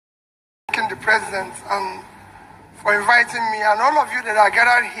the President and for inviting me, and all of you that are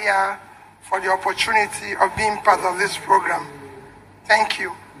gathered here for the opportunity of being part of this program. Thank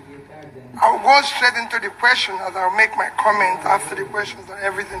you. I'll go straight into the question as I'll make my comment after the questions and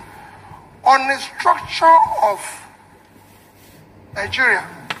everything. On the structure of Nigeria,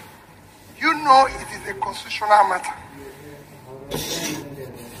 you know it is a constitutional matter.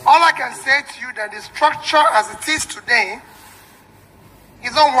 All I can say to you that the structure as it is today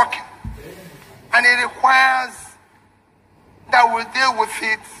is not working. And it requires that we deal with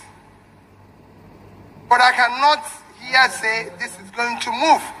it. But I cannot here say this is going to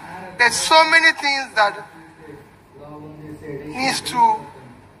move. There's so many things that needs to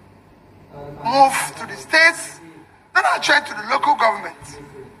move to the states, not actually to the local government.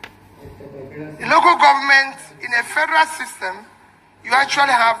 The local government, in a federal system, you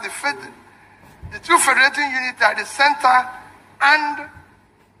actually have the two federating units at the center and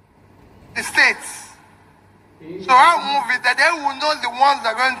the states. So I'll move it that they will know the ones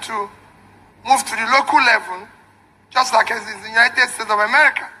that are going to move to the local level, just like as in the United States of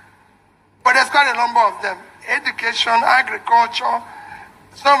America. But there's quite a number of them. Education, agriculture,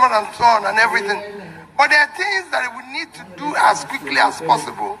 so on and so on and everything. But there are things that we need to do as quickly as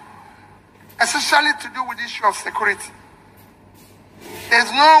possible, especially to do with the issue of security.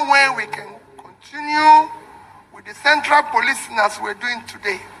 There's no way we can continue with the central policing as we're doing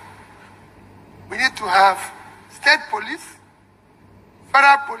today. We need to have state police,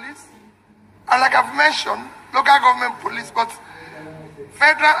 federal police, and like I've mentioned, local government police, but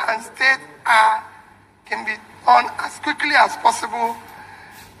federal and state can be done as quickly as possible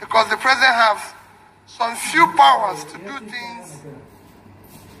because the president has some few powers to do things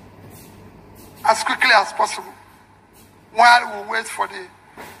as quickly as possible while we wait for the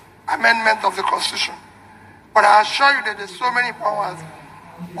amendment of the Constitution. But I assure you that there's so many powers.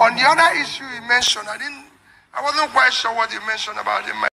 On the other issue you mentioned, I wasn't quite sure what you mentioned about it.